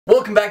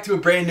welcome back to a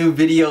brand new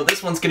video.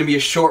 This one's going to be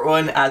a short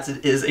one, as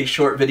it is a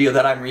short video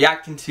that I'm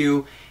reacting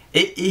to.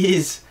 It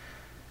is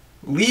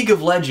League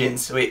of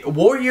Legends,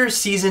 Warriors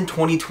Season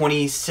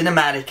 2020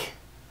 Cinematic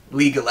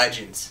League of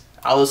Legends.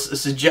 I was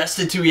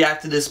suggested to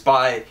react to this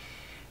by,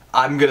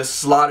 I'm going to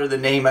slaughter the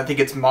name, I think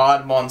it's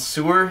Mod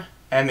Mansour,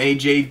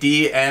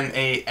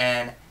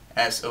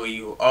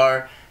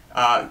 M-A-J-D-M-A-N-S-O-U-R.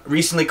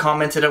 Recently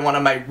commented on one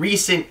of my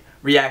recent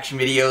reaction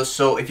videos,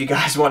 so if you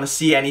guys want to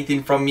see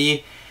anything from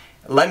me,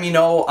 let me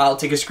know. I'll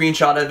take a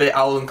screenshot of it.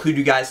 I'll include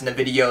you guys in the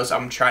videos.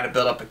 I'm trying to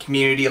build up a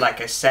community, like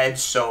I said,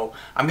 so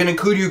I'm going to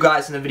include you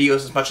guys in the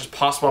videos as much as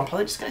possible. I'm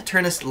probably just going to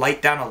turn this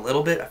light down a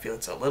little bit. I feel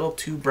it's a little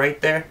too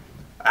bright there.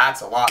 That's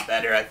a lot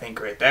better, I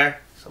think, right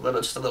there. It's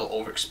just a little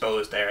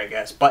overexposed there, I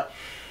guess. But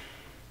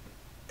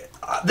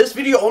this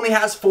video only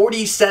has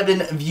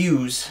 47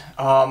 views.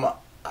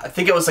 I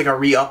think it was like a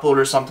re-upload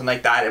or something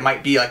like that. It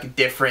might be like a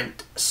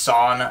different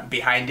song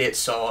behind it,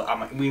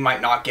 so we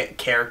might not get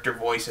character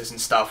voices and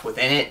stuff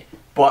within it.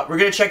 But we're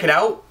gonna check it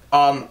out.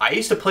 I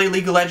used to play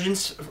League of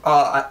Legends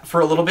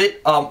for a little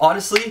bit.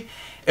 Honestly,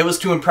 it was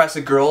to impress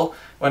a girl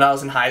when I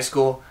was in high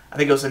school. I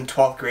think it was in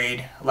 12th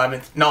grade,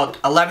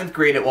 11th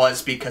grade it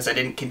was, because I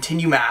didn't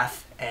continue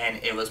math, and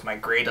it was my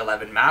grade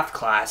 11 math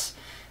class.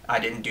 I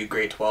didn't do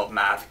grade 12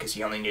 math because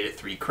you only needed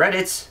 3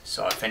 credits,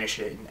 so I finished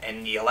it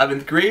in the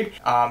 11th grade.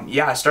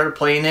 Yeah, I started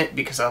playing it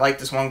because I liked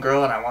this one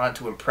girl and I wanted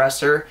to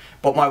impress her,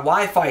 but my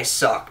Wi-Fi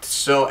sucked,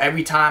 so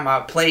every time I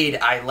played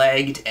I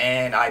lagged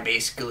and I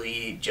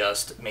basically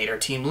just made our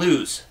team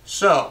lose.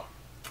 So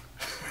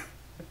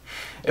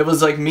it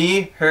was like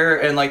me, her,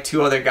 and like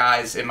 2 other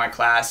guys in my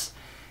class.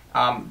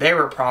 They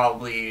were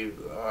probably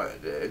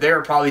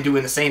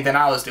doing the same thing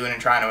I was doing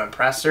and trying to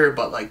impress her,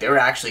 but like they were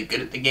actually good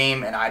at the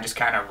game, and I just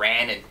kind of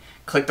ran and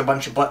clicked a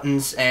bunch of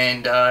buttons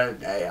and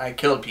I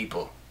killed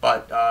people.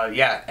 But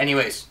yeah,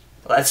 anyways,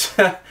 let's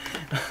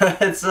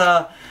let's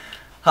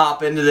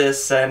hop into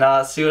this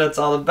and see what it's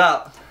all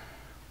about.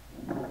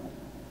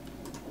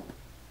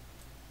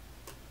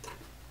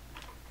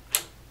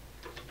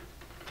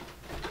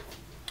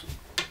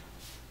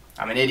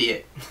 I'm an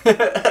idiot.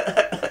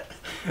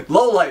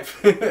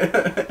 LOWLYFE.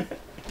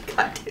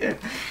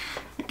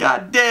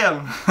 God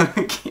damn.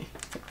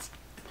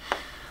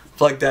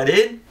 Plug that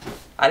in.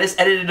 I just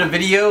edited a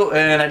video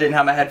and I didn't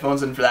have my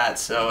headphones in for that,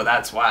 so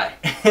that's why.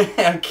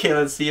 Okay,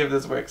 let's see if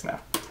this works now.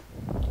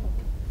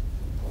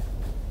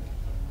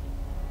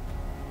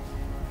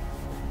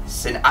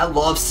 I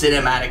love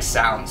cinematic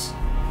sounds.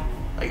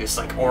 Like this,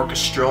 like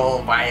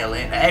orchestral,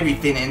 violin,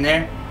 everything in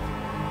there.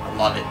 I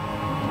love it.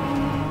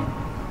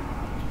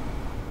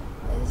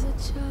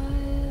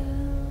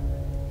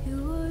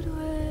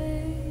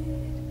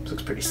 This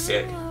looks pretty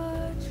sick.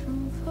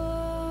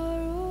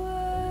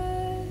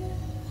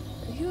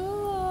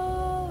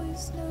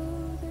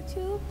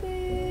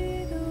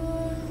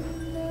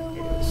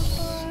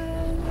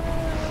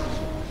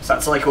 So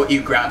that's like what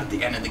you grab at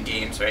the end of the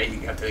games, right?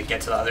 You have to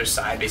get to the other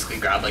side, basically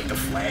grab like the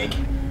flag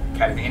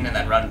kind of thing, and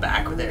then run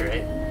back with it,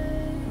 right?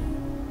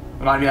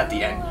 Well, not even at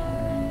the end.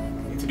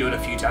 You have to do it a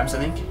few times,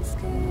 I think.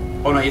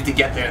 Oh no, you have to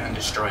get there and then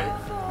destroy it.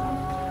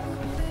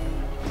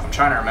 I'm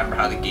trying to remember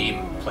how the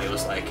gameplay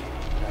was like.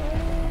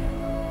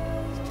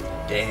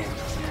 Damn.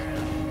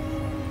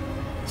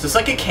 Is this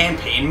like a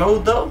campaign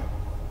mode though?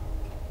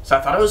 So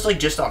I thought it was like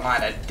just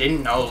online. I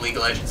didn't know League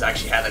of Legends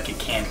actually had like a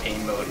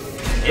campaign mode.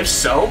 If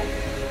so,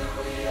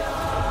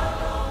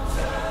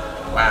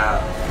 wow.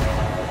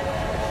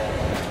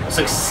 This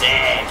looks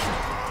sick.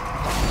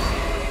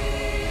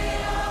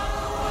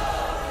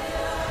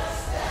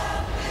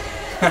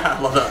 I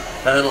love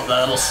that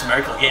little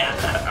smirk. Yeah,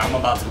 I'm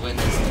about to win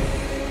this.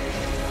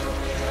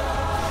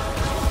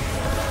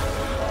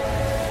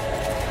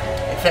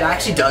 If it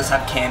actually does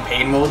have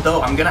campaign mode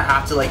though, I'm gonna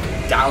have to like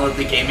download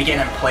the game again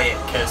and play it,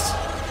 because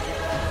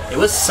it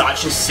was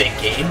such a sick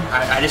game.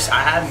 I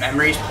have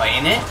memories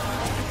playing it.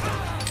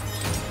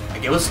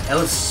 Like it was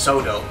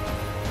so dope.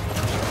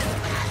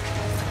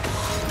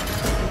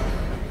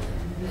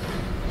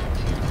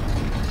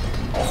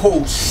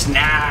 Oh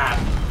snap!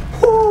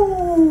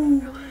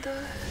 Woo!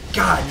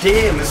 God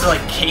damn, this is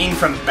like Kane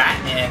from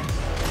Batman.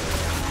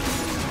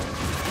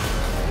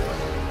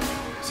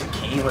 Is it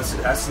Kane? That's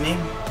his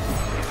name?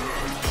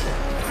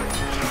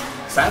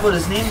 Is that what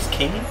his name is?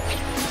 Kane?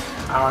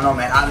 I don't know,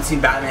 man. I haven't seen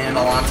Batman in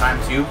a long time,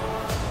 too.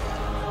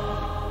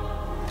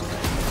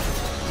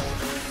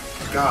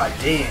 God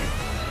damn.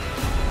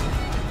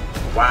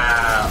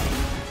 Wow.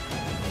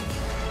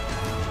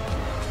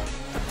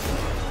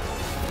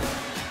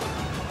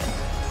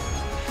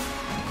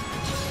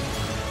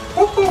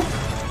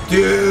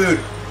 Dude,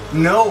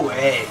 no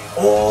way.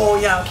 Oh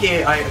yeah,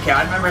 okay. I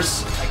remember a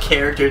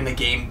character in the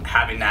game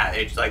having that.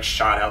 It like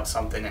shot out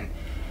something and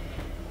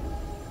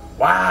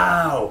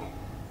wow.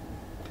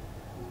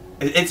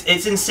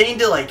 It's insane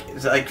to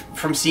like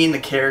from seeing the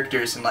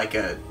characters in like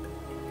a,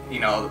 you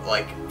know,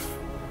 like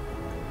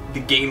the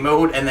game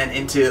mode and then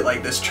into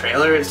like this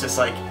trailer. It's just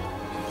like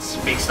it's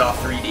based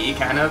off 3D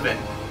kind of, and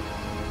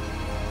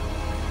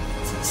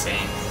it's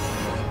insane.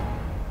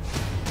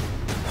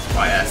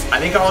 Oh yes, I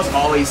think I was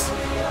always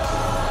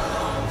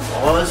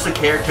what was the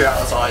character I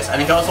was always? I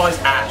think I was always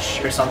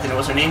Ash or something. What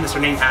was her name? Is her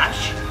name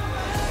Ash?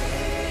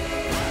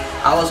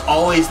 I was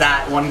always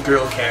that one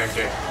girl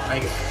character. I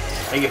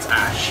think it's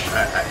Ash.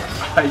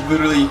 I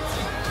literally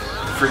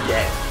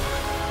forget.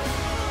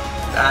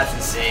 That's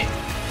insane.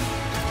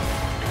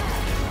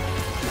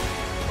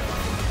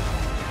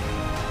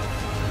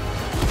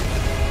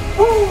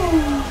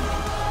 Woo!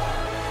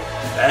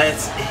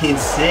 That's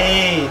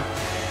insane.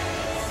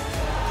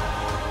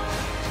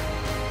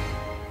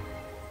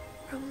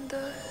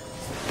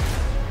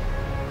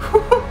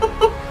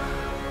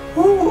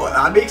 Ooh,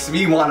 that makes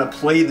me want to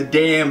play the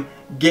damn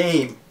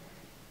game.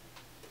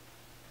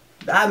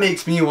 That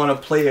makes me want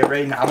to play it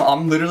right now.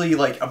 I'm literally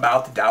like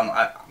about to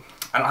download.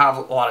 I don't have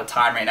a lot of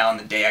time right now in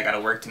the day. I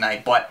gotta work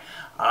tonight, but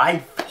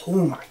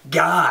oh my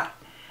god,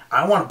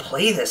 I want to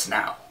play this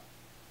now.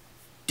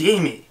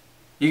 Damn it.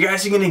 You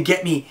guys are gonna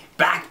get me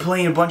back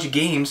playing a bunch of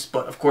games,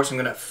 but of course I'm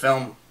gonna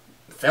film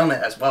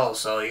it as well,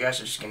 so you guys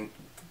are just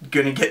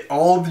gonna get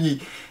all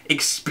the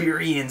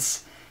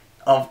experience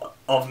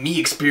of me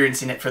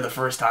experiencing it for the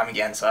first time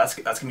again. So that's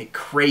gonna be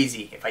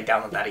crazy if I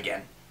download that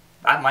again.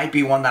 That might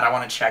be one that I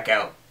want to check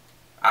out.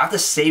 I have to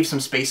save some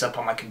space up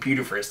on my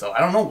computer first, though. I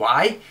don't know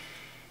why.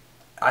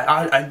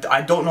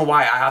 I don't know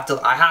why.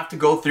 I have to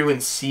go through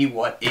and see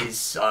what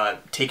is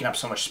taking up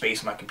so much space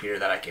on my computer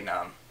that I can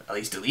at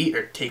least delete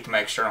or take to my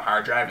external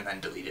hard drive and then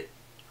delete it.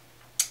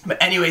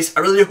 But anyways, I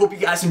really hope you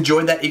guys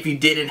enjoyed that. If you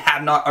did and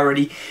have not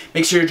already,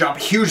 make sure to drop a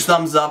huge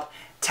thumbs up,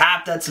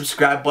 tap that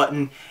subscribe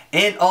button,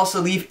 and also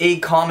leave a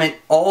comment.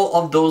 All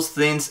of those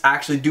things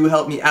actually do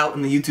help me out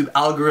in the YouTube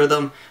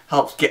algorithm,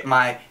 helps get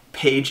my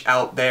page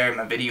out there,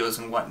 my videos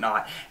and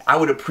whatnot. I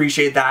would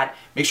appreciate that.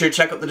 Make sure to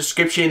check out the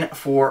description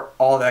for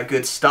all that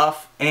good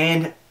stuff,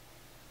 and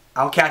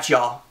I'll catch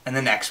y'all in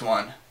the next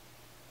one.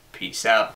 Peace out.